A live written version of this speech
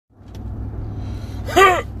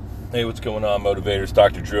Hey, what's going on, motivators?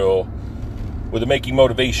 Dr. Drill with the Making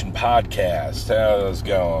Motivation podcast. How's it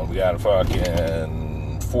going? We got a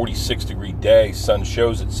fucking 46-degree day. Sun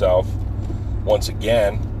shows itself once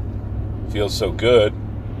again. Feels so good.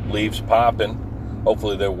 Leaves popping.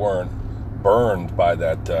 Hopefully they weren't burned by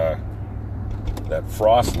that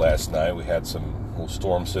frost last night. We had some little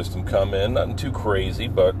storm system come in. Nothing too crazy,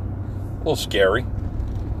 but a little scary.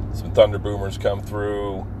 Some thunder boomers come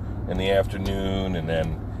through in the afternoon, and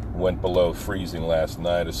then went below freezing last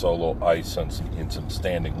night. I saw a little ice in some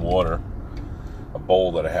standing water, a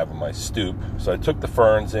bowl that I have on my stoop. So I took the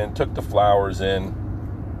ferns in, took the flowers in,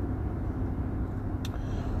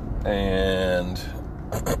 and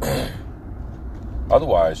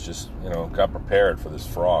otherwise just, got prepared for this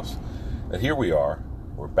frost. And here we are.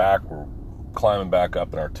 We're climbing back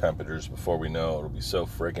up in our temperatures. Before we know it, it'll be so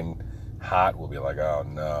friggin' hot. We'll be like, oh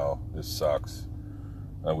no, this sucks.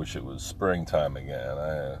 I wish it was springtime again.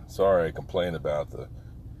 Sorry I complained about the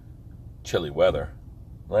chilly weather,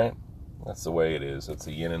 right? That's the way it is. That's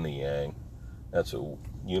the yin and the yang. That's what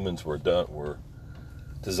humans were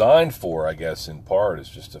designed for, I guess, in part, is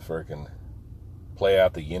just to freaking play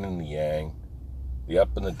out the yin and the yang, the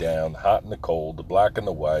up and the down, the hot and the cold, the black and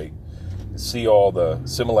the white, see all the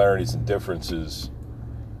similarities and differences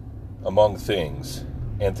among things,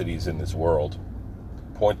 entities in this world,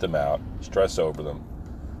 point them out, stress over them,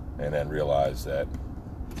 and then realize that,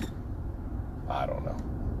 I don't know,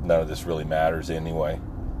 none of this really matters anyway.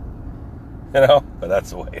 But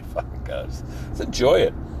that's the way it fucking goes. Let's enjoy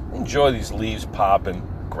it. Enjoy these leaves popping,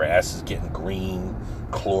 grass is getting green,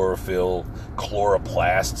 chlorophyll,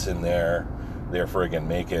 chloroplasts in there. They're friggin'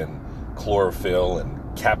 making chlorophyll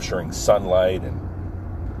and capturing sunlight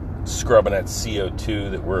and scrubbing that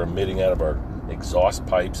CO2 that we're emitting out of our exhaust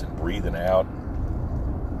pipes and breathing out.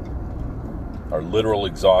 Our literal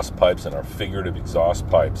exhaust pipes and our figurative exhaust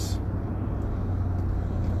pipes.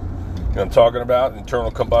 I'm talking about internal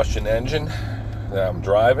combustion engine that I'm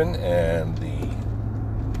driving, and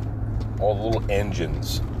all the little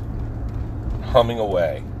engines humming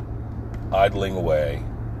away, idling away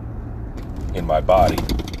in my body.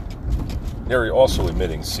 They're also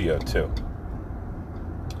emitting CO2.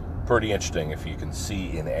 Pretty interesting if you can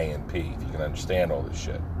see in A and P, if you can understand all this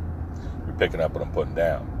shit. You're picking up what I'm putting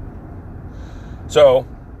down. So,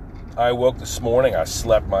 I woke this morning, I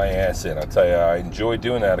slept my ass in. I tell you, I enjoy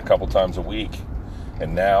doing that a couple times a week.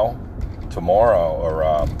 And now, tomorrow,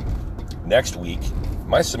 or next week,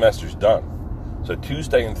 my semester's done. So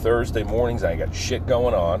Tuesday and Thursday mornings, I got shit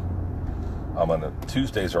going on.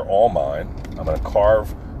 Tuesdays are all mine. I'm going to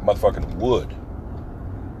carve motherfucking wood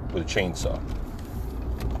with a chainsaw.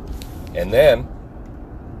 And then,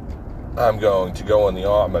 I'm going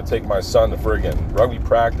to take my son to friggin' rugby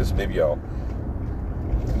practice. Maybe I'll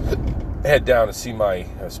head down to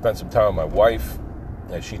spend some time with my wife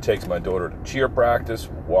as she takes my daughter to cheer practice.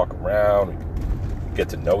 We'll walk around, we get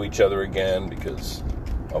to know each other again because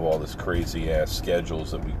of all this crazy ass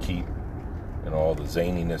schedules that we keep and all the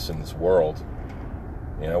zaniness in this world.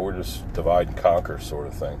 We're just divide and conquer sort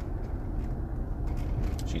of thing.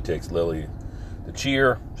 She takes Lily to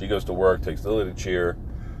cheer, she goes to work, takes Lily to cheer,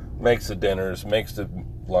 makes the dinners, makes the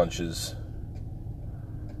lunches,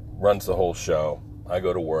 runs the whole show. I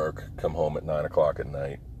go to work, come home at 9 o'clock at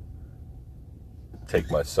night, take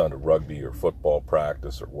my son to rugby or football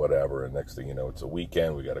practice or whatever, and next thing you know, it's a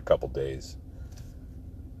weekend, we got a couple days,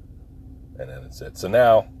 and then it's it. So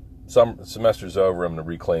now, semester's over, I'm going to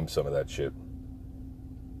reclaim some of that shit.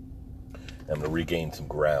 I'm going to regain some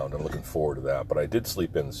ground. I'm looking forward to that. But I did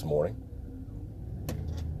sleep in this morning,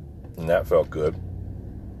 and that felt good.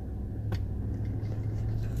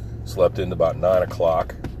 Slept in about 9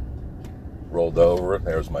 o'clock. Rolled over,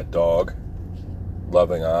 there's my dog.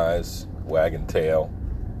 Loving eyes, wagging tail.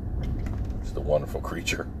 Just a wonderful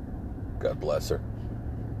creature. God bless her.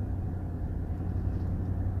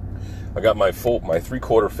 I got my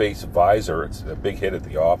 3/4 face visor. It's a big hit at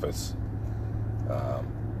the office.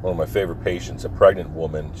 One of my favorite patients, a pregnant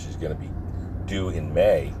woman. She's going to be due in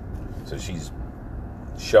May. So she's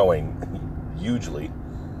showing hugely,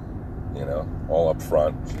 all up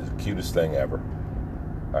front. She's the cutest thing ever.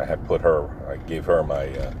 I gave her my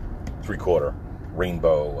 3/4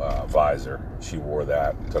 rainbow visor. She wore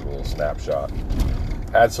that, took a little snapshot.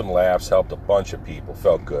 Had some laughs, helped a bunch of people,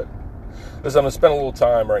 felt good. Listen, I'm going to spend a little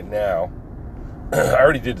time right now. I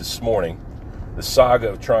already did this morning. The saga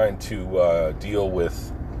of trying to deal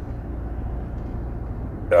with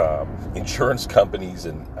insurance companies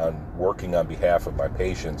and working on behalf of my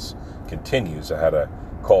patients continues. I had to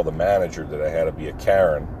call the manager that I had to be a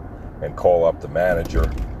Karen and call up the manager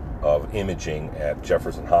of imaging at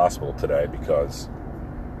Jefferson Hospital today because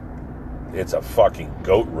it's a fucking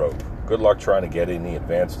goat rope. Good luck trying to get any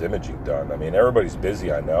advanced imaging done. I mean, everybody's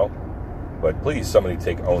busy, I know. But please, somebody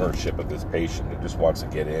take ownership of this patient who just wants to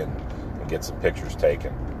get in and get some pictures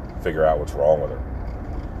taken. Figure out what's wrong with her.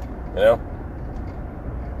 You know?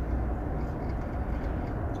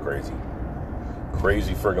 It's crazy.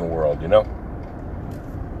 Crazy friggin' world, you know?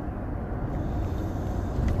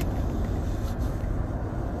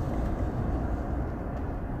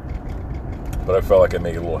 But I felt like I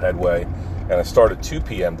made a little headway. And I started at 2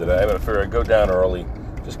 p.m. today, but I figured I'd go down early,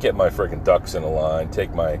 just get my friggin' ducks in a line,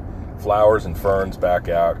 take my flowers and ferns back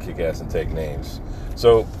out, kick ass and take names.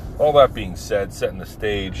 So, all that being said, setting the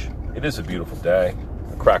stage, it is a beautiful day.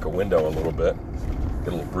 I'll crack a window a little bit, get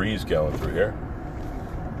a little breeze going through here.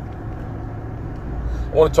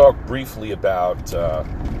 I want to talk briefly about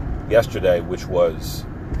yesterday, which was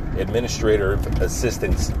Administrative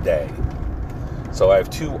Assistance Day. So I have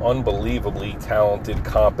 2 unbelievably talented,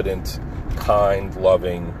 competent, kind,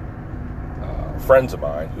 loving friends of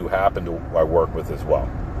mine who I work with as well.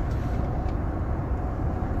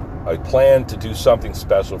 I plan to do something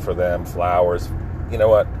special for them. Flowers. You know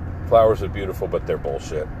what? Flowers are beautiful, but they're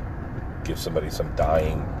bullshit. Give somebody some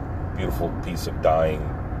beautiful piece of dying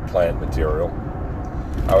plant material.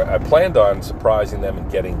 I planned on surprising them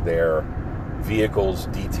and getting their vehicles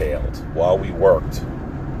detailed while we worked.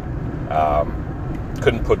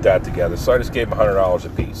 Couldn't put that together, so I just gave them $100 a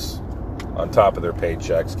piece on top of their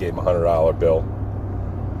paychecks. Gave them a $100 bill,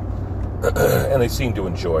 and they seemed to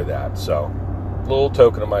enjoy that. So, a little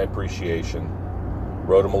token of my appreciation.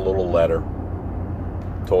 Wrote them a little letter.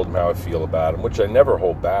 Told them how I feel about them, which I never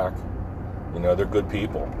hold back. You know, they're good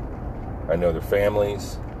people. I know their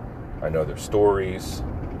families. I know their stories.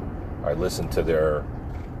 I listen to their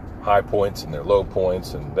high points and their low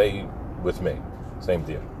points, and they with me. Same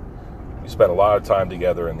deal. We spent a lot of time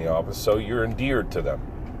together in the office, so you're endeared to them.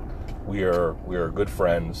 We are good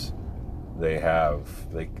friends. They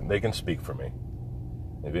can speak for me.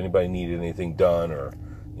 If anybody needed anything done, or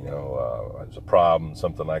there's a problem,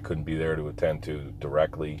 something I couldn't be there to attend to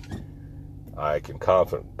directly, I can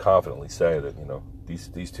confidently say that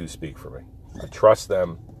these 2 speak for me. I trust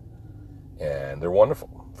them, and they're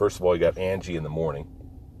wonderful. First of all, you got Angie in the morning.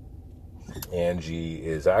 Angie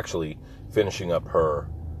is actually finishing up her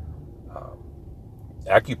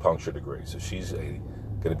acupuncture degree. So she's going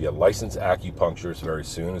to be a licensed acupuncturist very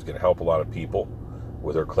soon. Is going to help a lot of people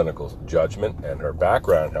with her clinical judgment and her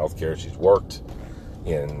background in healthcare. She's worked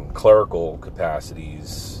in clerical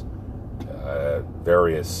capacities,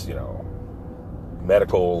 various,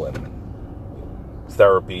 medical and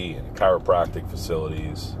therapy and chiropractic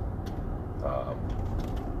facilities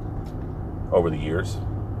over the years.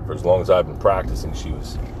 For as long as I've been practicing, she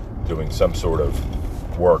was doing some sort of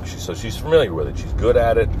work. So she's familiar with it. She's good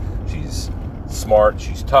at it. She's smart.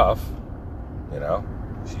 She's tough.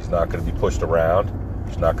 She's not going to be pushed around.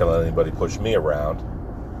 She's not going to let anybody push me around.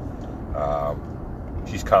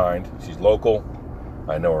 She's kind. She's local.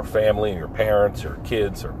 I know her family, her parents, her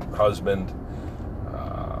kids, her husband.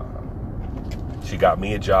 She got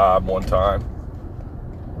me a job one time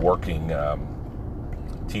working,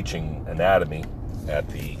 teaching anatomy at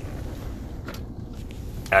the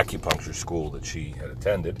acupuncture school that she had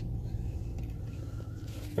attended.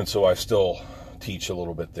 And so I still teach a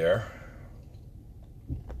little bit there.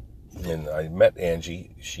 And I met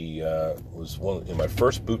Angie. She was in my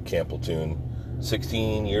first boot camp platoon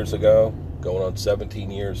 16 years ago, going on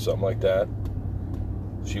 17 years, something like that.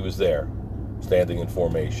 She was there, standing in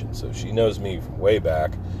formation. So she knows me from way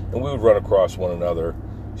back, and we would run across one another.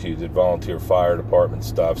 She did volunteer fire department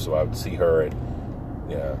stuff, so I would see her at,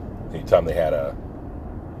 anytime they had a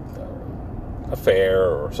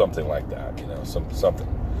fair or something like that, something.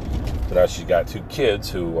 So now she's got 2 kids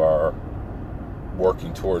who are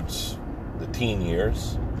working towards the teen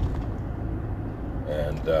years,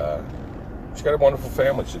 and she's got a wonderful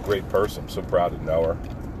family. She's a great person. I'm so proud to know her.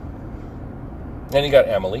 And you got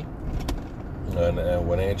Emily, and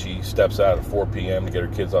when Angie steps out at 4 p.m. to get her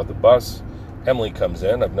kids off the bus, Emily comes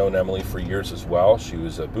in. I've known Emily for years as well. She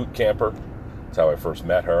was a boot camper. That's how I first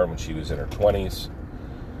met her, when she was in her 20s.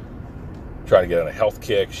 Trying to get on a health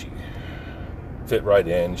kick. She fit right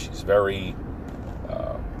in. She's very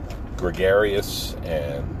gregarious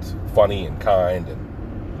and funny and kind,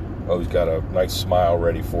 and always got a nice smile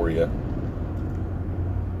ready for you.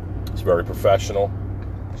 She's very professional.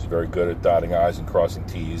 She's very good at dotting I's and crossing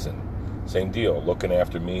T's, and same deal, looking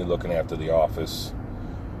after me, looking after the office,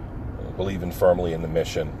 believing firmly in the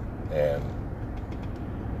mission, and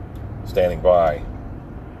standing by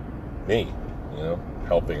me,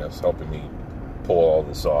 helping me pull all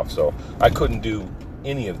this off. So I couldn't do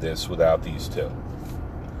any of this without these 2.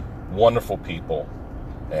 wonderful people.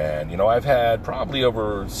 And, I've had probably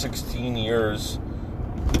over 16 years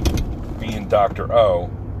being Dr. O,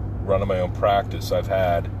 running my own practice. I've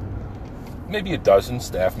had maybe a dozen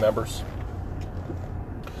staff members.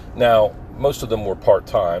 Now, most of them were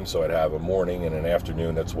part-time, so I'd have a morning and an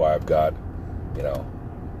afternoon. That's why I've got,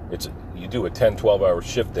 you do a 10, 12-hour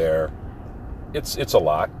shift there. It's a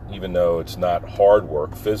lot, even though it's not hard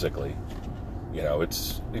work physically.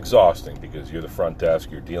 It's exhausting because you're the front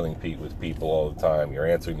desk, you're dealing with people all the time, you're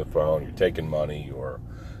answering the phone, you're taking money, you're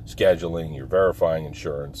scheduling, you're verifying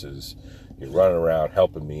insurances, you're running around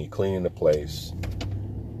helping me, cleaning the place.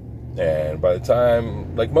 And by the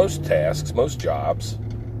time, like most tasks, most jobs,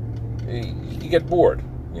 you get bored.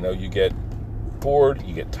 You get bored,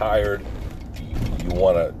 you get tired,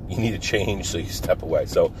 you need a change, so you step away.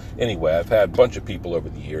 So anyway, I've had a bunch of people over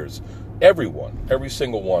the years. Every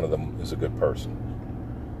single one of them is a good person.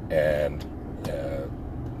 And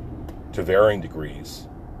to varying degrees,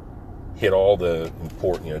 hit all the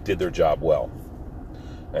important, did their job well.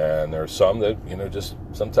 And there are some that, just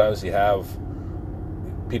sometimes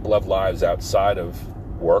people have lives outside of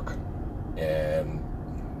work, and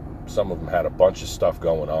some of them had a bunch of stuff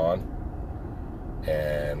going on.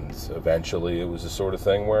 And eventually it was the sort of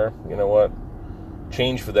thing where,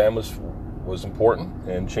 change for them was important,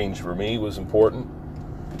 and change for me was important.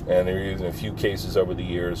 And there are even a few cases over the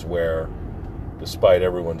years where, despite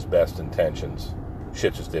everyone's best intentions,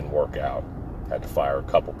 shit just didn't work out. Had to fire a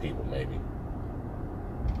couple people maybe.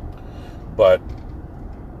 But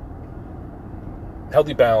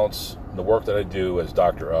Healthy Balance, the work that I do as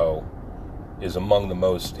Dr. O, is among the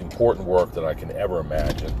most important work that I can ever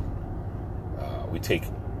imagine. We take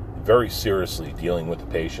very seriously dealing with the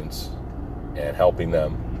patients and helping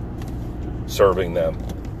them, serving them.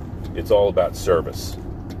 It's all about service.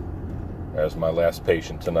 As my last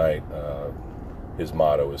patient tonight, his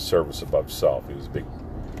motto is service above self. He was a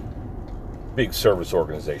big service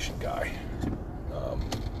organization guy.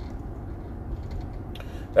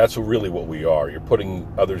 That's really what we are. You're putting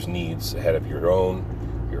others' needs ahead of your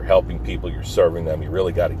own. You're helping people. You're serving them. You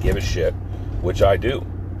really got to give a shit, which I do.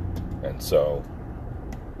 And so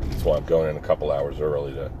that's why I'm going in a couple hours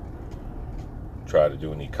early to try to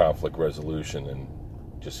do any conflict resolution and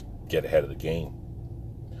just get ahead of the game.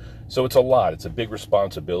 So it's a lot. It's a big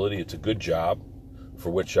responsibility. It's a good job for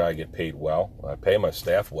which I get paid well. I pay my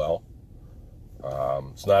staff well.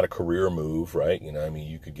 It's not a career move, right?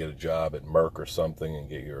 You could get a job at Merck or something and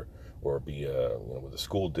be with a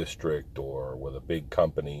school district or with a big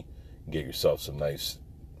company and get yourself some nice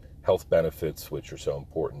health benefits, which are so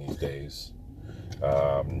important these days.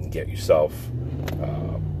 Get yourself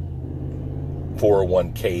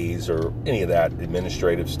 401ks or any of that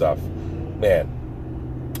administrative stuff. Man,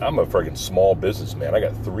 I'm a friggin' small business, man. I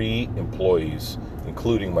got 3 employees,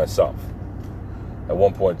 including myself. At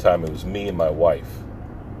one point in time, it was me and my wife.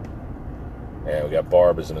 And we got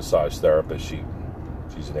Barb as a massage therapist.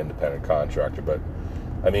 She's an independent contractor. But,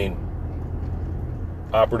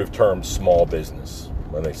 operative term, small business.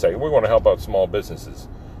 When they say, we want to help out small businesses,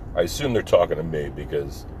 I assume they're talking to me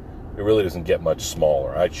because it really doesn't get much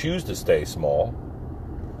smaller. I choose to stay small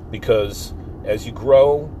because as you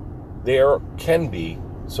grow, there can be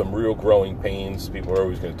some real growing pains. People are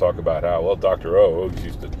always going to talk about how, well, Dr. O always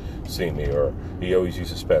used to see me, or he always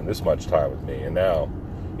used to spend this much time with me, and now,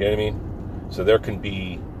 you know what I mean? So there can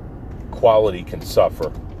be, quality can suffer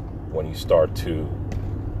when you start to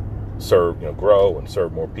serve, grow and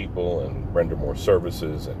serve more people and render more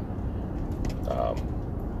services, and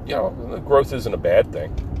the growth isn't a bad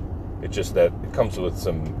thing. It's just that it comes with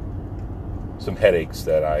some headaches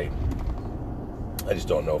that I just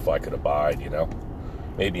don't know if I could abide.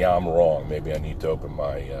 Maybe I'm wrong. Maybe I need to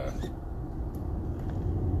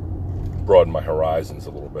broaden my horizons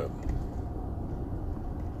a little bit.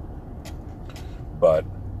 But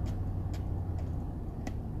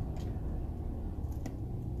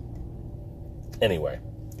anyway,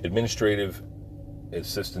 administrative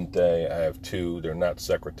assistant day, I have 2. They're not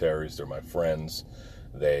secretaries. They're my friends.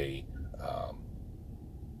 They,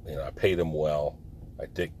 I pay them well. I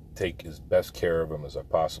take as best care of them as I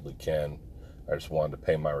possibly can. I just wanted to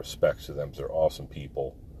pay my respects to them. They're awesome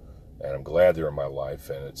people, and I'm glad they're in my life.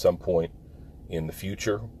 And at some point in the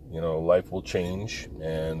future, life will change,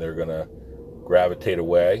 and they're going to gravitate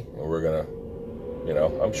away, and we're going to,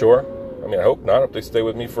 I'm sure. I hope not, if they stay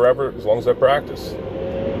with me forever, as long as I practice.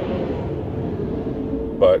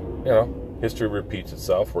 But, history repeats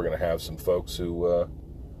itself. We're going to have some folks who,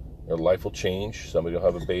 their life will change. Somebody will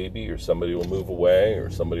have a baby, or somebody will move away, or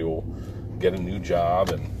somebody will get a new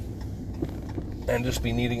job and just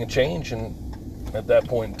be needing a change. And at that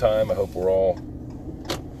point in time, I hope we're all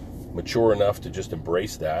mature enough to just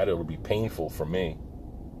embrace that. It'll be painful for me.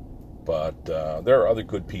 But there are other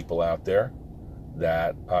good people out there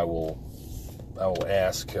that I will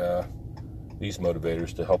ask these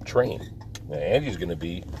motivators to help train. Now, Andy's going to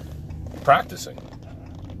be practicing.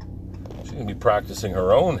 She's going to be practicing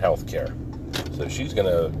her own health care. So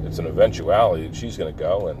it's an eventuality that she's going to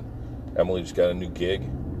go, and Emily's got a new gig,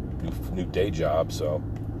 new day job, so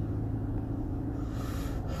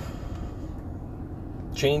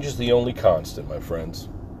change is the only constant, my friends.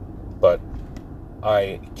 But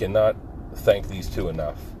I cannot thank these two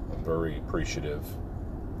enough. I'm very appreciative,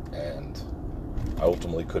 and I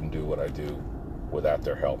ultimately couldn't do what I do without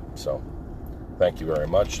their help. So thank you very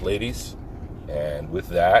much, ladies. And with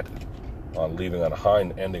that, ending on a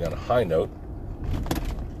high note,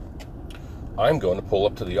 I'm going to pull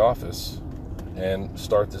up to the office and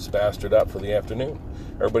start this bastard up for the afternoon.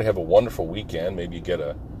 Everybody have a wonderful weekend. Maybe you get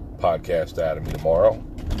a podcast out of me tomorrow.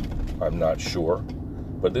 I'm not sure.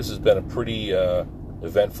 But this has been a pretty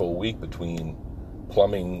eventful week between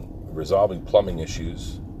resolving plumbing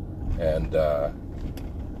issues, and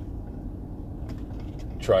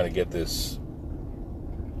trying to get this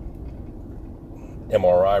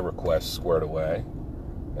MRI request squared away,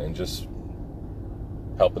 and just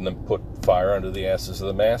helping them put fire under the asses of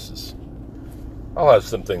the masses. I'll have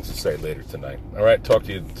some things to say later tonight. All right, talk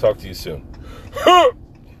to you soon.